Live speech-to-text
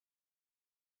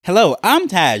Hello, I'm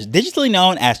Taj, digitally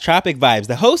known as Tropic Vibes,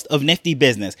 the host of Nifty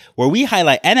Business, where we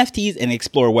highlight NFTs and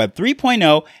explore Web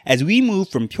 3.0 as we move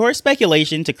from pure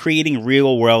speculation to creating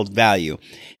real-world value.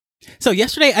 So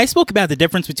yesterday, I spoke about the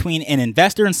difference between an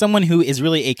investor and someone who is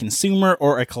really a consumer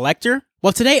or a collector.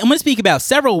 Well, today, I'm going to speak about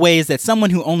several ways that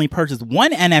someone who only purchased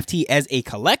one NFT as a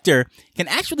collector can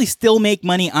actually still make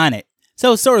money on it.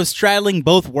 So sort of straddling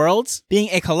both worlds, being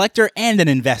a collector and an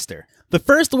investor. The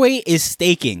first way is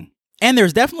staking. And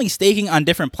there's definitely staking on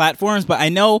different platforms, but I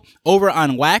know over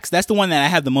on Wax, that's the one that I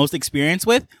have the most experience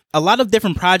with. A lot of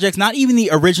different projects, not even the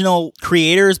original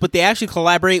creators, but they actually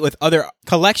collaborate with other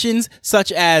collections,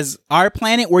 such as Our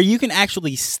Planet, where you can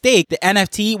actually stake the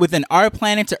NFT within Our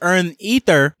Planet to earn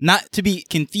Ether, not to be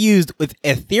confused with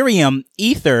Ethereum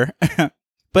Ether.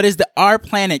 But is the Our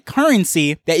Planet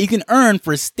currency that you can earn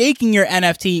for staking your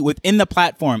NFT within the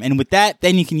platform. And with that,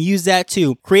 then you can use that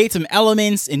to create some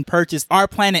elements and purchase Our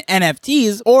Planet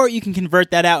NFTs, or you can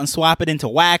convert that out and swap it into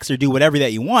Wax or do whatever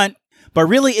that you want. But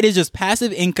really, it is just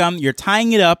passive income. You're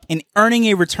tying it up and earning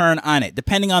a return on it.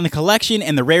 Depending on the collection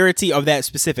and the rarity of that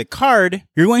specific card,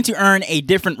 you're going to earn a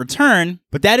different return.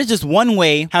 But that is just one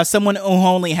way how someone who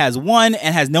only has one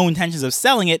and has no intentions of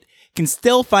selling it can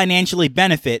still financially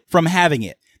benefit from having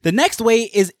it. The next way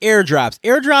is airdrops.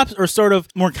 Airdrops are sort of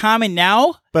more common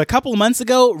now, but a couple of months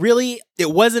ago, really, it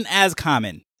wasn't as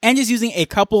common. And just using a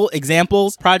couple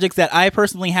examples, projects that I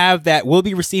personally have that will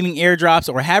be receiving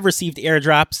airdrops or have received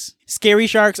airdrops. Scary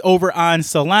Sharks over on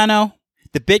Solano,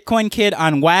 the Bitcoin Kid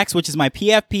on Wax, which is my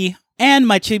PFP, and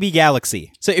my Chibi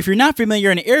Galaxy. So if you're not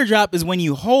familiar, an airdrop is when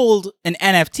you hold an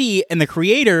NFT and the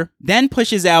creator then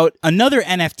pushes out another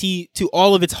NFT to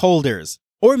all of its holders.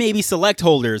 Or maybe select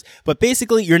holders, but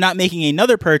basically you're not making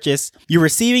another purchase, you're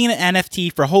receiving an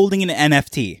NFT for holding an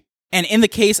NFT. And in the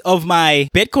case of my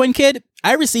Bitcoin Kid,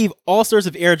 I receive all sorts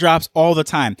of airdrops all the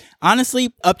time.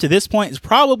 Honestly, up to this point, it's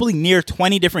probably near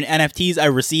 20 different NFTs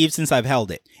I've received since I've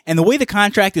held it. And the way the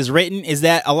contract is written is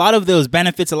that a lot of those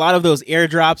benefits, a lot of those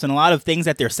airdrops, and a lot of things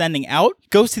that they're sending out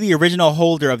goes to the original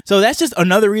holder of. So that's just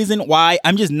another reason why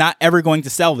I'm just not ever going to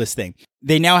sell this thing.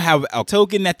 They now have a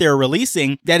token that they're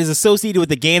releasing that is associated with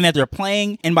the game that they're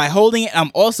playing. And by holding it,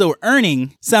 I'm also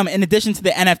earning some in addition to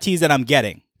the NFTs that I'm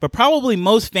getting. But probably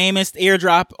most famous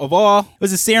airdrop of all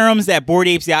was the serums that Bored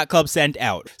Apes Yacht Club sent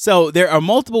out. So there are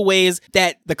multiple ways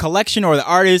that the collection or the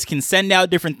artist can send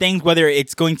out different things, whether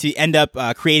it's going to end up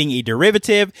creating a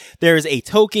derivative. There's a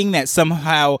token that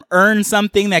somehow earns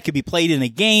something that could be played in a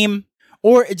game.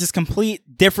 Or it's just complete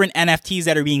different NFTs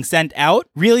that are being sent out.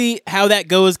 Really, how that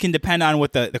goes can depend on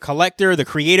what the collector, the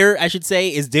creator, I should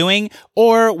say, is doing,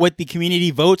 or what the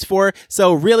community votes for.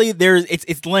 So really,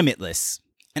 it's limitless.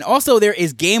 And also there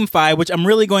is GameFi, which I'm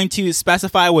really going to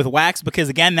specify with Wax because,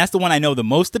 again, that's the one I know the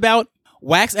most about.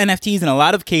 Wax NFTs in a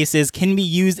lot of cases can be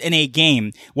used in a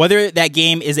game, whether that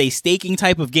game is a staking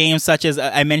type of game, such as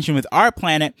I mentioned with Our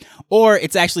Planet, or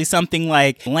it's actually something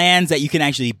like lands that you can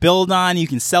actually build on, you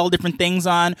can sell different things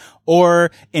on,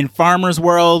 or in Farmer's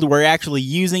World, we're actually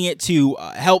using it to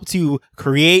help to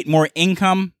create more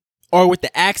income. Or with the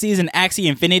Axies and Axie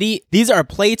Infinity, these are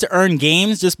play-to-earn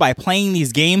games. Just by playing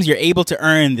these games, you're able to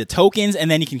earn the tokens,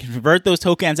 and then you can convert those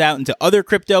tokens out into other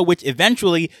crypto, which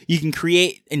eventually you can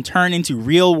create and turn into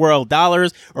real-world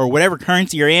dollars, or whatever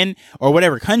currency you're in, or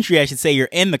whatever country, I should say, you're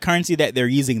in, the currency that they're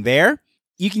using there.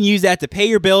 You can use that to pay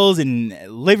your bills and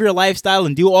live your lifestyle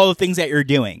and do all the things that you're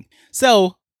doing.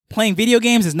 So playing video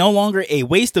games is no longer a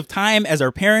waste of time, as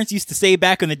our parents used to say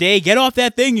back in the day. Get off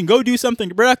that thing and go do something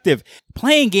productive.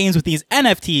 Playing games with these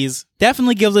NFTs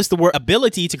definitely gives us the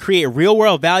ability to create real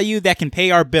world value that can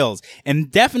pay our bills. And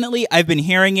definitely, I've been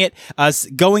hearing it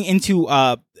going into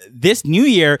this new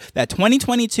year that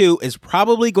 2022 is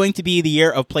probably going to be the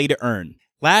year of play to earn.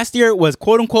 Last year was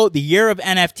quote unquote the year of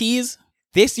NFTs.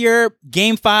 This year,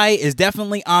 GameFi is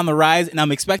definitely on the rise, and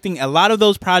I'm expecting a lot of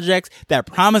those projects that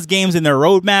promise games in their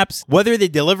roadmaps, whether they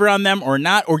deliver on them or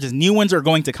not, or just new ones are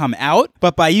going to come out.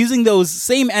 But by using those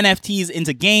same NFTs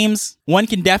into games, one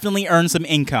can definitely earn some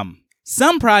income.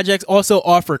 Some projects also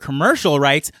offer commercial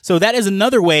rights, so that is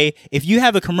another way. If you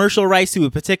have a commercial rights to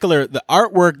the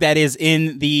artwork that is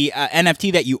in the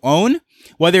NFT that you own,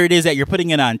 whether it is that you're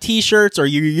putting it on t-shirts or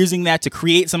you're using that to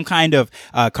create some kind of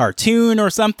cartoon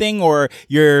or something, or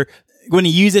you're going to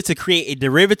use it to create a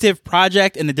derivative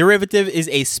project, and the derivative is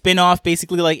a spin-off,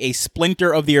 basically like a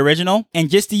splinter of the original. And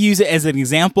just to use it as an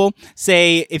example,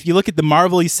 say if you look at the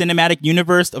Marvel Cinematic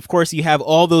Universe, of course you have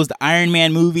all those Iron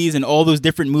Man movies and all those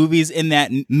different movies in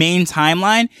that main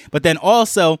timeline, but then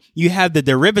also you have the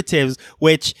derivatives,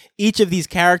 which each of these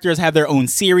characters have their own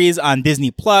series on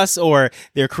Disney Plus, or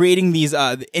they're creating these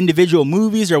individual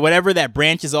movies or whatever that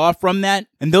branches off from that.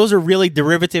 And those are really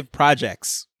derivative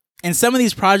projects. And some of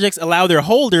these projects allow their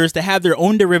holders to have their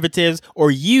own derivatives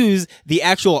or use the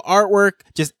actual artwork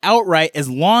just outright, as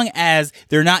long as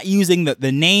they're not using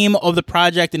the name of the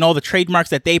project and all the trademarks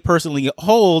that they personally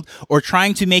hold, or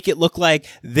trying to make it look like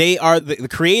they are the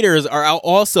creators are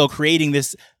also creating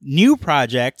this new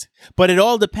project. But it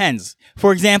all depends.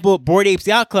 For example, Bored Apes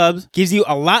Yacht Club gives you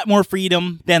a lot more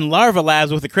freedom than Larva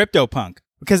Labs with a CryptoPunk.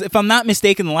 Because if I'm not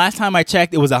mistaken, the last time I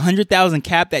checked, it was 100,000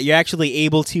 cap that you're actually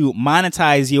able to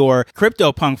monetize your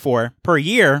CryptoPunk for per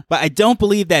year. But I don't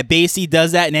believe that BAYC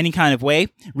does that in any kind of way.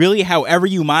 Really, however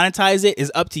you monetize it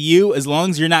is up to you, as long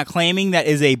as you're not claiming that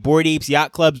is a Bored Apes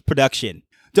Yacht Club production.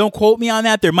 Don't quote me on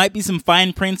that. There might be some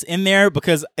fine prints in there,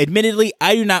 because admittedly,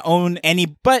 I do not own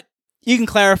any, but you can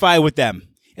clarify with them.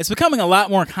 It's becoming a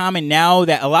lot more common now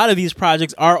that a lot of these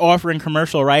projects are offering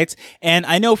commercial rights. And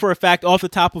I know for a fact, off the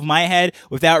top of my head,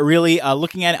 without really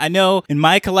looking at it, I know in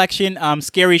my collection,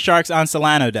 Scary Sharks on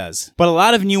Solano does. But a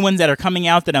lot of new ones that are coming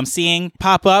out that I'm seeing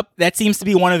pop up, that seems to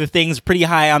be one of the things pretty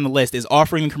high on the list, is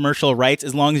offering commercial rights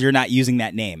as long as you're not using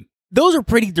that name. Those are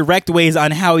pretty direct ways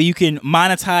on how you can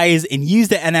monetize and use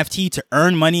the NFT to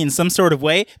earn money in some sort of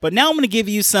way. But now I'm going to give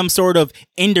you some sort of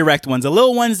indirect ones, a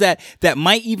little ones that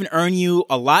might even earn you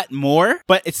a lot more,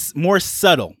 but it's more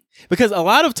subtle. Because a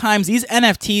lot of times these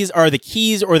NFTs are the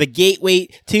keys or the gateway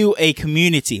to a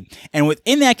community. And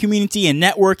within that community and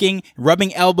networking,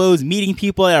 rubbing elbows, meeting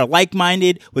people that are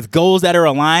like-minded with goals that are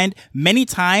aligned, many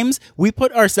times we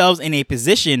put ourselves in a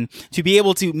position to be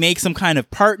able to make some kind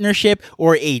of partnership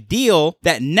or a deal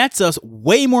that nets us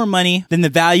way more money than the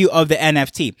value of the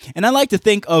NFT. And I like to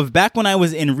think of back when I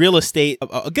was in real estate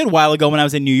a good while ago when I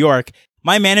was in New York.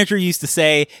 My manager used to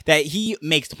say that he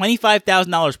makes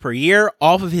 $25,000 per year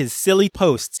off of his silly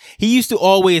posts. He used to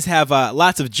always have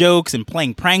lots of jokes and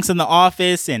playing pranks in the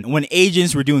office. And when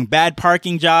agents were doing bad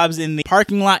parking jobs in the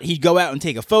parking lot, he'd go out and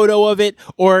take a photo of it.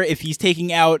 Or if he's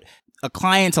taking out a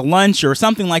client to lunch or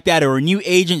something like that, or a new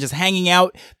agent just hanging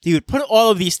out, he would put all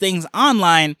of these things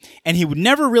online, and he would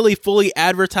never really fully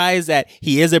advertise that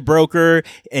he is a broker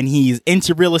and he's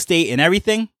into real estate and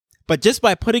everything. But just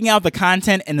by putting out the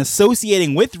content and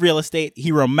associating with real estate, he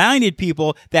reminded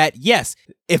people that, yes,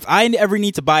 if I ever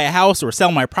need to buy a house or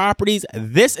sell my properties,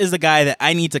 this is the guy that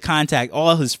I need to contact.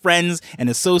 All his friends and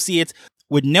associates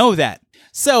would know that.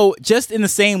 So just in the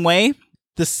same way,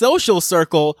 the social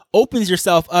circle opens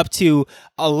yourself up to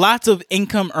a lots of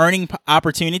income earning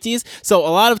opportunities. So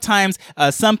a lot of times,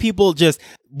 some people just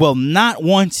will not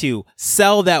want to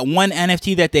sell that one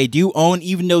NFT that they do own,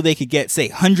 even though they could get, say,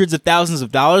 hundreds of thousands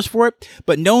of dollars for it.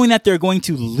 But knowing that they're going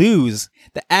to lose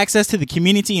the access to the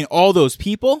community and all those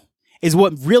people is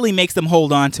what really makes them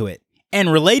hold on to it.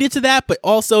 And related to that, but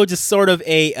also just sort of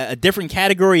a different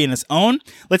category in its own.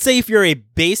 Let's say if you're a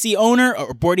BAYC owner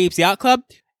or Bored Apes Yacht Club,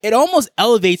 it almost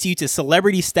elevates you to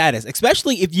celebrity status,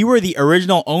 especially if you were the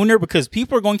original owner, because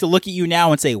people are going to look at you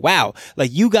now and say, wow,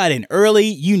 like you got in early,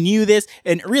 you knew this.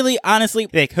 And really, honestly,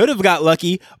 they could have got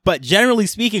lucky. But generally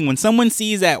speaking, when someone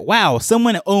sees that, wow,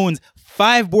 someone owns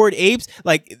 5 Bored Apes,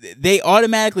 like they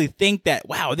automatically think that,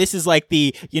 wow, this is like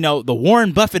the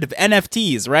Warren Buffett of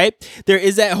NFTs, right? There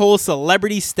is that whole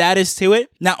celebrity status to it.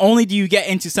 Not only do you get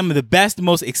into some of the best,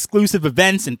 most exclusive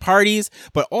events and parties,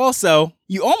 but also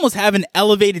you almost have an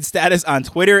elevated status on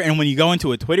Twitter. And when you go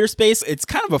into a Twitter space, it's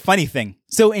kind of a funny thing.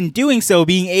 So in doing so,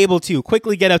 being able to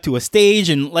quickly get up to a stage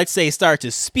and let's say start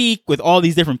to speak with all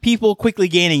these different people, quickly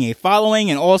gaining a following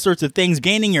and all sorts of things,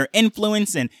 gaining your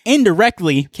influence and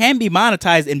indirectly can be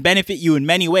monetized and benefit you in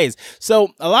many ways. So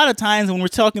a lot of times when we're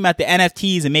talking about the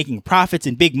NFTs and making profits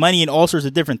and big money and all sorts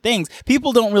of different things,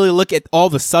 people don't really look at all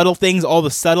the subtle things, all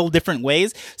the subtle different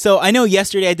ways. So I know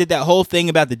yesterday I did that whole thing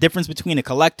about the difference between a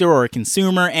collector or a consumer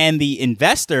and the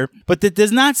investor, but that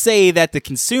does not say that the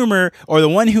consumer or the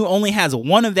one who only has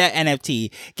one of that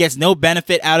NFT gets no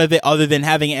benefit out of it other than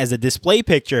having it as a display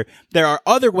picture. There are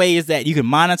other ways that you can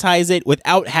monetize it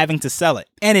without having to sell it.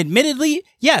 And admittedly,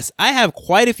 yes, I have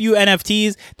quite a few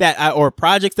NFTs or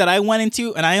projects that I went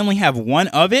into and I only have one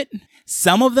of it.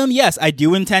 Some of them, yes, I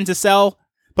do intend to sell.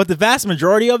 But the vast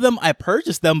majority of them, I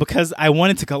purchased them because I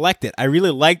wanted to collect it. I really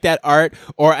like that art,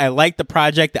 or I like the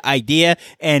project, the idea,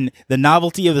 and the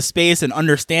novelty of the space and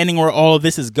understanding where all of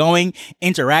this is going,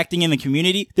 interacting in the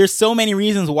community. There's so many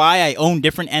reasons why I own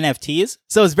different NFTs.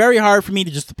 So it's very hard for me to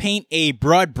just paint a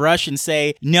broad brush and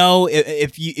say, no,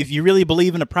 if you really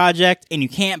believe in a project and you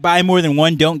can't buy more than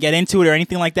one, don't get into it or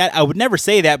anything like that. I would never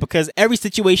say that because every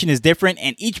situation is different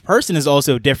and each person is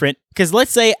also different. Because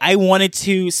let's say I wanted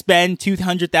to spend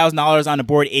 $200,000 on a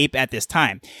Bored Ape at this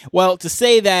time. Well, to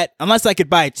say that unless I could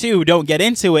buy two, don't get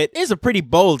into it is a pretty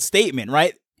bold statement,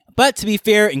 right? But to be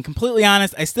fair and completely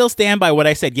honest, I still stand by what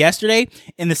I said yesterday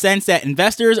in the sense that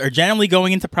investors are generally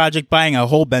going into project buying a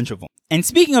whole bunch of them. And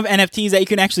speaking of NFTs that you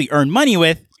can actually earn money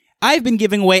with, I've been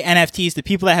giving away NFTs to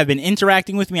people that have been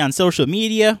interacting with me on social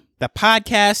media, the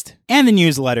podcast, and the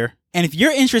newsletter. And if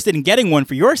you're interested in getting one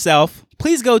for yourself,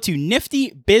 please go to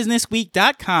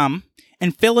niftybusinessweek.com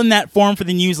and fill in that form for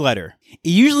the newsletter. It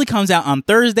usually comes out on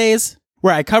Thursdays,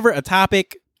 where I cover a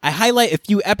topic, I highlight a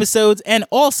few episodes, and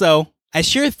also I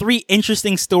share 3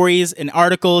 interesting stories and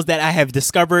articles that I have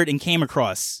discovered and came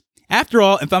across. After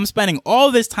all, if I'm spending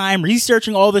all this time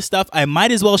researching all this stuff, I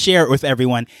might as well share it with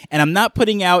everyone. And I'm not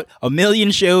putting out a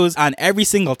million shows on every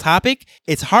single topic.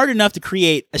 It's hard enough to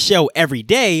create a show every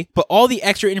day, but all the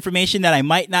extra information that I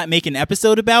might not make an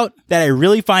episode about that I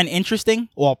really find interesting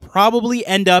will probably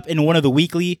end up in one of the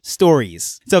weekly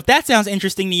stories. So if that sounds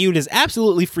interesting to you, it is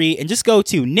absolutely free, and just go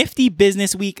to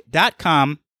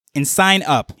niftybusinessweek.com and sign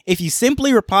up. If you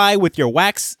simply reply with your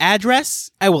Wax address,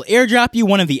 I will airdrop you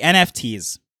one of the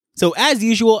NFTs. So as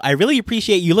usual, I really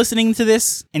appreciate you listening to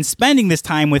this and spending this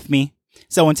time with me.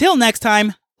 So until next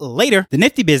time, later. The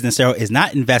Nifty Business Show is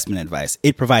not investment advice.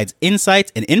 It provides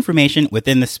insights and information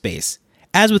within the space.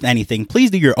 As with anything, please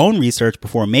do your own research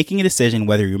before making a decision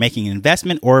whether you're making an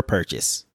investment or a purchase.